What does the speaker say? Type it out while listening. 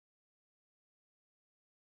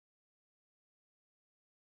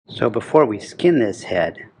So before we skin this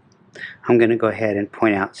head, I'm going to go ahead and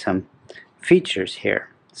point out some features here.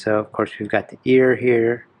 So of course we've got the ear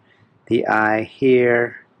here, the eye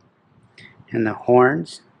here, and the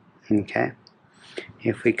horns. Okay.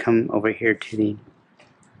 If we come over here to the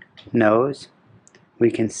nose,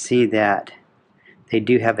 we can see that they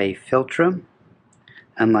do have a philtrum,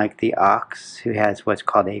 unlike the ox, who has what's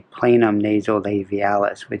called a planum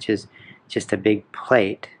nasolabialis, which is just a big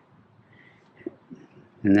plate.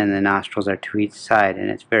 And then the nostrils are to each side, and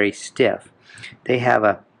it's very stiff. They have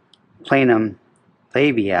a planum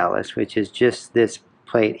labialis, which is just this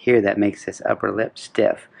plate here that makes this upper lip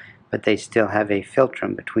stiff, but they still have a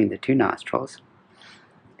philtrum between the two nostrils.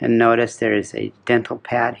 And notice there is a dental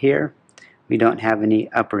pad here. We don't have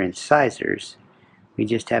any upper incisors. We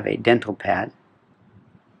just have a dental pad.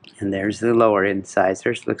 And there's the lower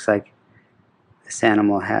incisors. Looks like this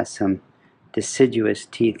animal has some deciduous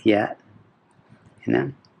teeth yet. You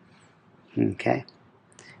know? Okay.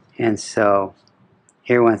 And so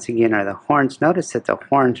here once again are the horns. Notice that the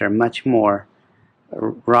horns are much more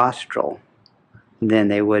rostral than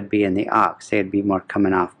they would be in the ox. They'd be more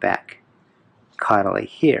coming off back caudally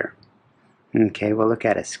here. Okay, we'll look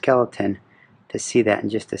at a skeleton to see that in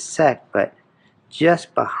just a sec, but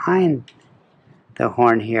just behind the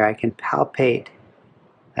horn here I can palpate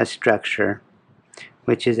a structure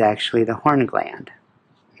which is actually the horn gland.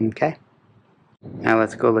 Okay, now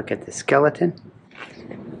let's go look at the skeleton.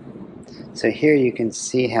 So here you can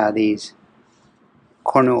see how these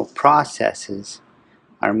corneal processes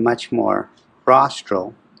are much more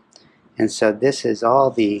rostral, and so this is all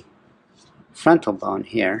the frontal bone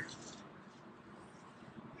here.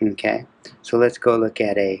 Okay, so let's go look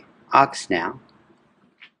at a ox now.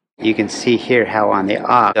 You can see here how on the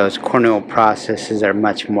ox those corneal processes are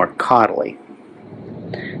much more caudally.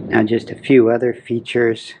 Now just a few other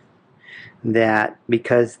features that,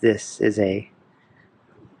 because this is a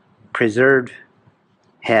preserved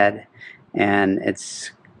head and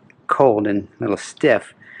it's cold and a little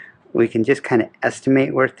stiff, we can just kind of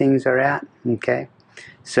estimate where things are at. Okay,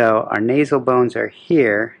 so our nasal bones are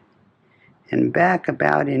here, and back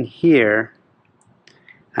about in here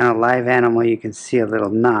on a live animal you can see a little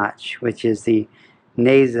notch, which is the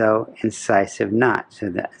naso-incisive notch. So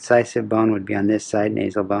the incisive bone would be on this side,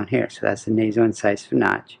 nasal bone here. So that's the naso-incisive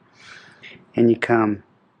notch. And you come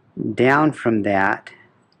down from that,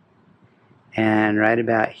 and right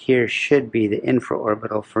about here should be the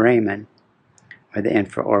infraorbital foramen, where the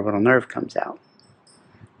infraorbital nerve comes out.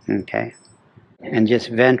 Okay, and just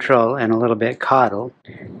ventral and a little bit caudal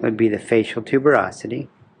would be the facial tuberosity.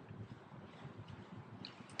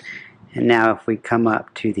 And now if we come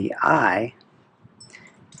up to the eye,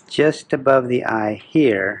 just above the eye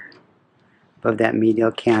here, above that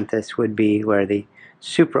medial canthus, would be where the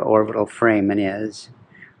supraorbital foramen is,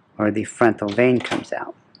 or the frontal vein comes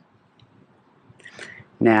out.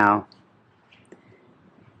 Now,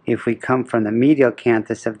 if we come from the medial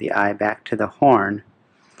canthus of the eye back to the horn,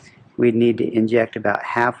 we'd need to inject about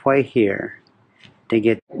halfway here to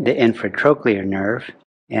get the infratrochlear nerve,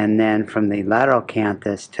 and then from the lateral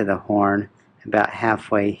canthus to the horn about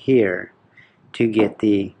halfway here to get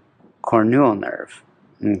the cornual nerve.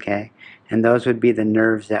 Okay, and those would be the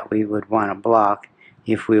nerves that we would want to block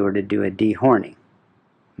if we were to do a dehorning.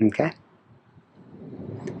 Okay,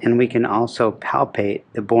 and we can also palpate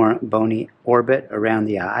the bony orbit around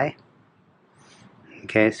the eye.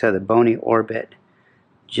 Okay, so the bony orbit,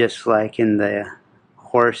 just like in the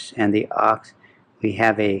horse and the ox, we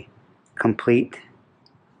have a complete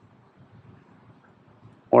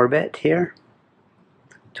orbit here,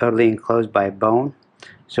 totally enclosed by bone.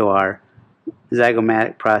 So our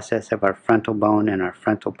zygomatic process of our frontal bone and our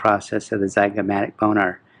frontal process of the zygomatic bone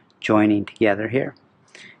are joining together here.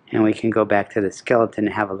 And we can go back to the skeleton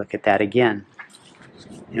and have a look at that again.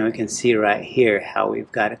 And we can see right here how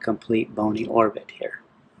we've got a complete bony orbit here.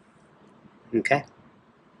 Okay?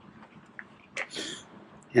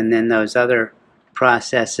 And then those other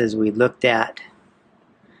processes we looked at.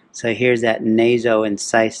 So here's that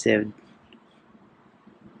naso-incisive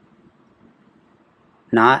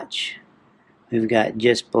notch. We've got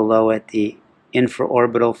just below it the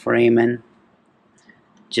infraorbital foramen,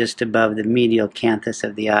 just above the medial canthus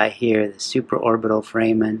of the eye here, the supraorbital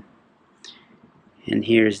foramen, and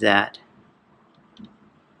here's that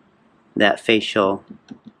facial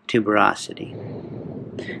tuberosity.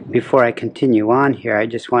 Before I continue on here, I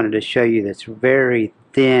just wanted to show you this very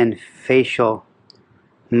thin facial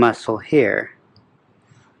muscle here.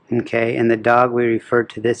 Okay, in the dog we refer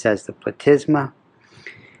to this as the platysma.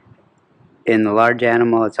 In the large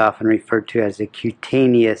animal it's often referred to as the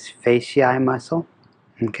cutaneous fasciae muscle.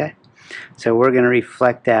 Okay, So we're going to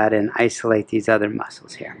reflect that and isolate these other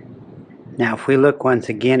muscles here. Now if we look once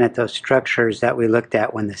again at those structures that we looked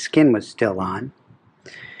at when the skin was still on,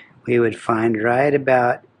 we would find right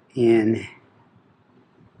about in,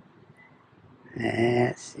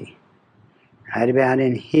 let's see, right about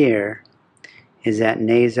in here is that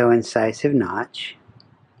naso-incisive notch,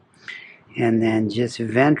 and then just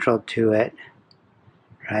ventral to it,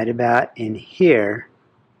 right about in here,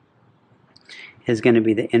 is going to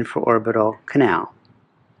be the infraorbital canal.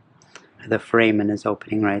 The foramen is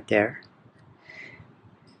opening right there.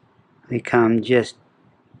 We come just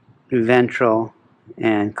ventral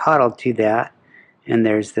and caudal to that, and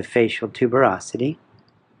there's the facial tuberosity.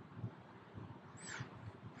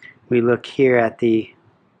 We look here at the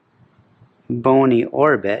bony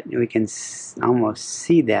orbit, and we can almost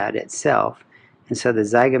see that itself. And so the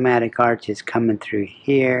zygomatic arch is coming through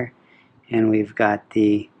here, and we've got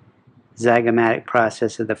the zygomatic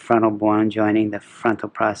process of the frontal bone joining the frontal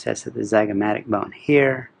process of the zygomatic bone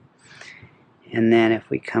here. And then if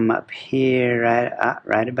we come up here,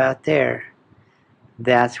 right about there,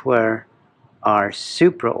 that's where our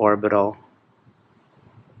supraorbital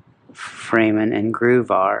foramen and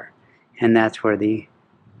groove are, and that's where the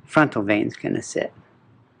frontal vein is going to sit.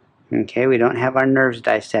 Okay, we don't have our nerves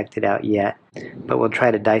dissected out yet, but we'll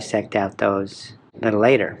try to dissect out those a little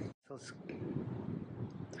later.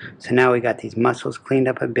 So now we got these muscles cleaned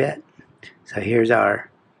up a bit. So here's our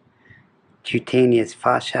cutaneous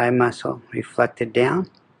fasciae muscle reflected down.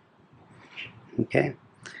 Okay,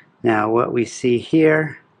 now what we see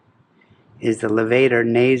here is the levator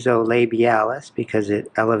nasolabialis, because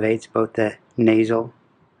it elevates both the nasal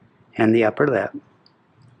and the upper lip.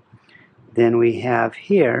 Then we have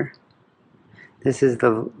here, this is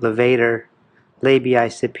the levator labii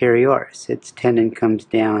superioris. Its tendon comes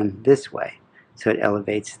down this way, so it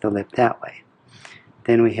elevates the lip that way.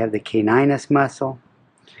 Then we have the caninus muscle.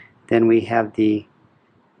 Then we have the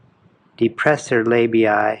depressor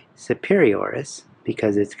labii superioris,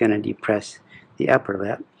 because it's going to depress the upper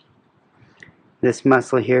lip. This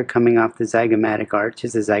muscle here coming off the zygomatic arch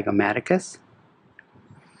is the Zygomaticus.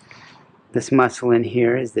 This muscle in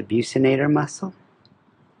here is the buccinator muscle.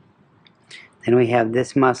 Then we have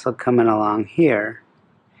this muscle coming along here,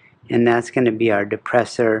 and that's going to be our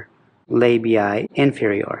depressor labii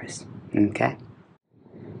inferioris. Okay?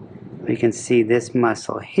 We can see this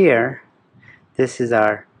muscle here. This is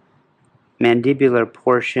our mandibular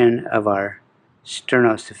portion of our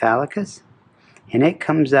sternocephalicus, and it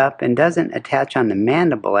comes up and doesn't attach on the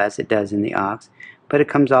mandible as it does in the ox, but it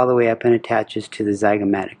comes all the way up and attaches to the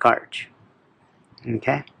zygomatic arch.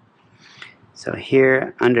 Okay, so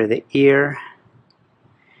here under the ear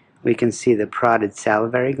we can see the parotid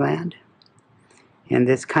salivary gland, and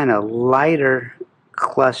this kind of lighter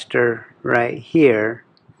cluster right here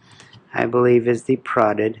I believe is the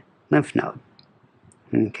parotid lymph node.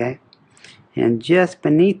 Okay, and just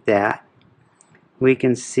beneath that we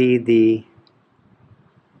can see the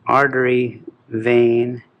artery,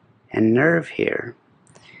 vein, and nerve here.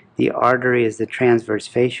 The artery is the transverse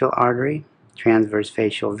facial artery, transverse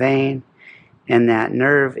facial vein, and that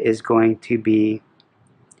nerve is going to be,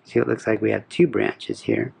 see, it looks like we have two branches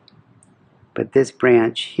here, but this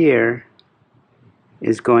branch here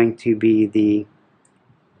is going to be the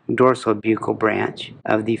dorsal buccal branch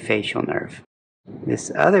of the facial nerve.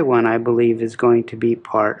 This other one I believe is going to be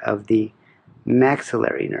part of the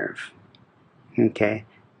maxillary nerve. Okay,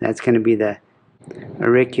 that's going to be the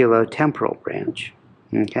auriculo-temporal branch.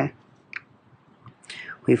 Okay,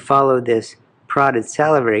 we follow this parotid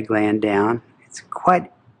salivary gland down. It's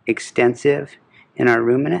quite extensive in our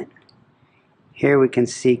ruminant. Here we can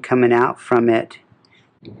see coming out from it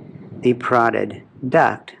the parotid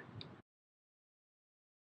duct.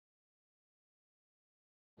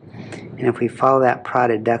 And if we follow that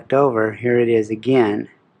parotid duct over, here it is again,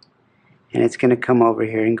 and it's going to come over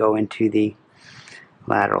here and go into the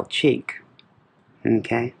lateral cheek.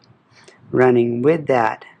 Okay, running with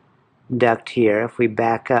that duct here, if we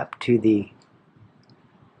back up to the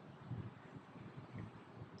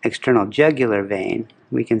external jugular vein,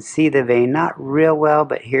 we can see the vein not real well,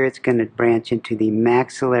 but here it's going to branch into the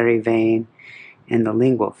maxillary vein and the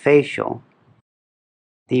lingual facial.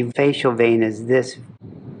 The facial vein is this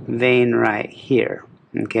vein right here.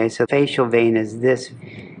 Okay, so facial vein is this,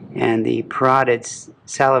 and the parotid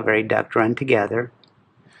salivary duct run together.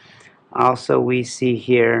 Also we see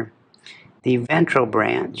here the ventral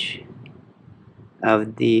branch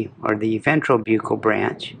of the ventral buccal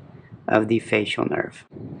branch of the facial nerve.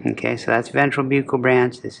 Okay, so that's ventral buccal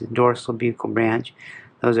branch, this is dorsal buccal branch.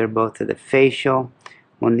 Those are both of the facial.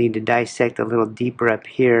 We'll need to dissect a little deeper up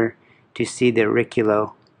here to see the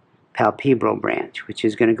palpebral branch, which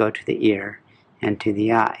is going to go to the ear and to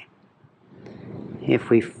the eye. If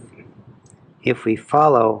we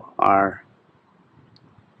follow our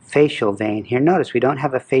facial vein here, notice we don't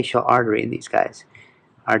have a facial artery in these guys.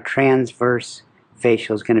 Our transverse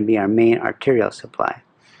facial is going to be our main arterial supply,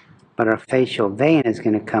 but our facial vein is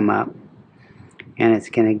going to come up and it's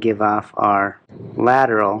going to give off our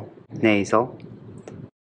lateral nasal,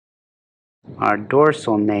 our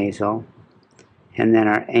dorsal nasal, and then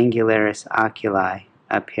our angularis oculi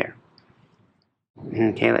up here.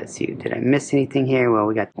 Okay, let's see, did I miss anything here? Well,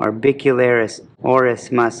 we got orbicularis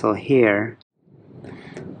oris muscle here.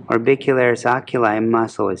 Orbicularis oculi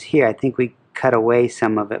muscle is here. I think we cut away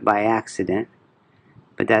some of it by accident,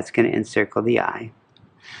 but that's going to encircle the eye.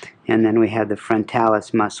 And then we have the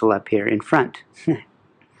frontalis muscle up here in front.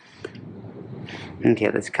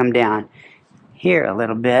 Okay, let's come down here a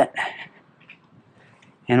little bit,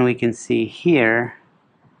 and we can see here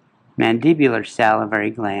mandibular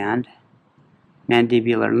salivary gland,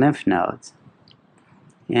 mandibular lymph nodes,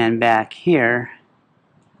 and back here,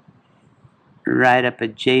 right up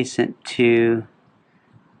adjacent to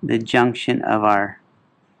the junction of our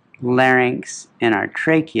larynx and our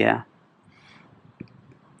trachea,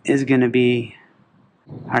 is going to be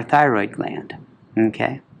our thyroid gland.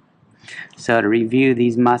 Okay, so to review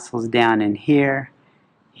these muscles down in here,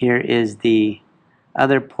 here is the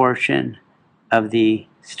other portion of the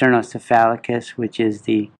sternocephalicus, which is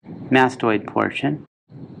the mastoid portion,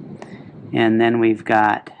 and then we've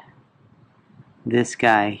got this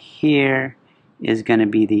guy here is going to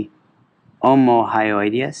be the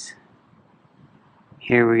omohyoideus.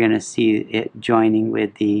 Here we're going to see it joining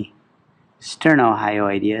with the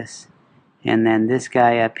sternohyoideus, and then this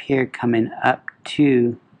guy up here coming up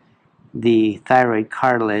to the thyroid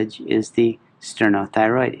cartilage is the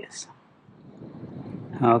sternothyroideus.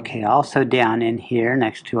 Okay, also down in here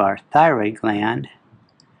next to our thyroid gland,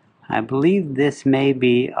 I believe this may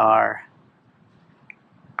be our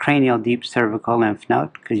cranial deep cervical lymph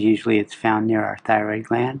node, because usually it's found near our thyroid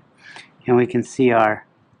gland, and we can see our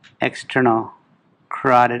external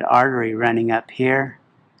carotid artery running up here,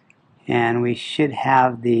 and we should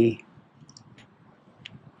have the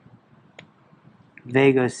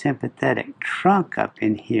vagosympathetic trunk up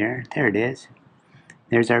in here. There it is.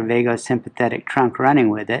 There's our vagosympathetic trunk running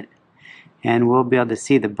with it, and we'll be able to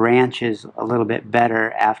see the branches a little bit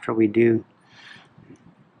better after we do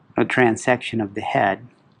a transection of the head.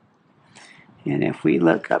 And if we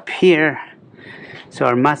look up here, so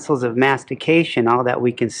our muscles of mastication, all that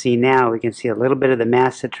we can see now, we can see a little bit of the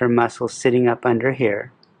masseter muscle sitting up under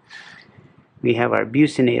here. We have our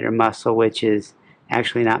buccinator muscle, which is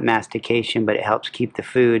actually not mastication, but it helps keep the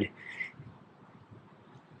food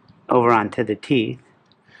over onto the teeth.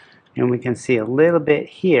 And we can see a little bit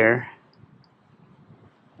here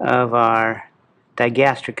of our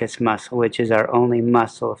digastricus muscle, which is our only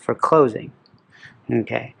muscle for closing.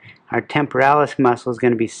 Okay, our temporalis muscle is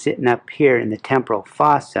going to be sitting up here in the temporal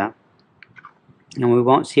fossa, and we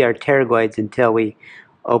won't see our pterygoids until we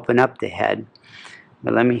open up the head.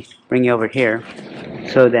 But let me bring you over here.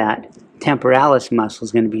 So that temporalis muscle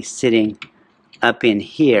is going to be sitting up in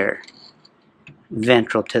here,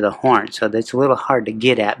 ventral to the horn. So that's a little hard to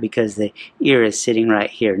get at because the ear is sitting right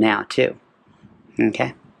here now too.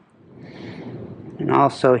 Okay? And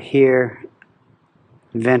also here,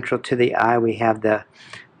 ventral to the eye, we have the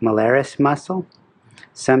malaris muscle.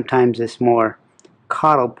 Sometimes this more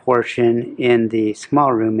caudal portion in the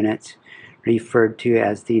small ruminants referred to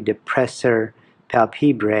as the Depressor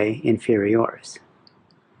palpebrae inferioris.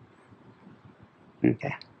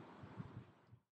 Okay.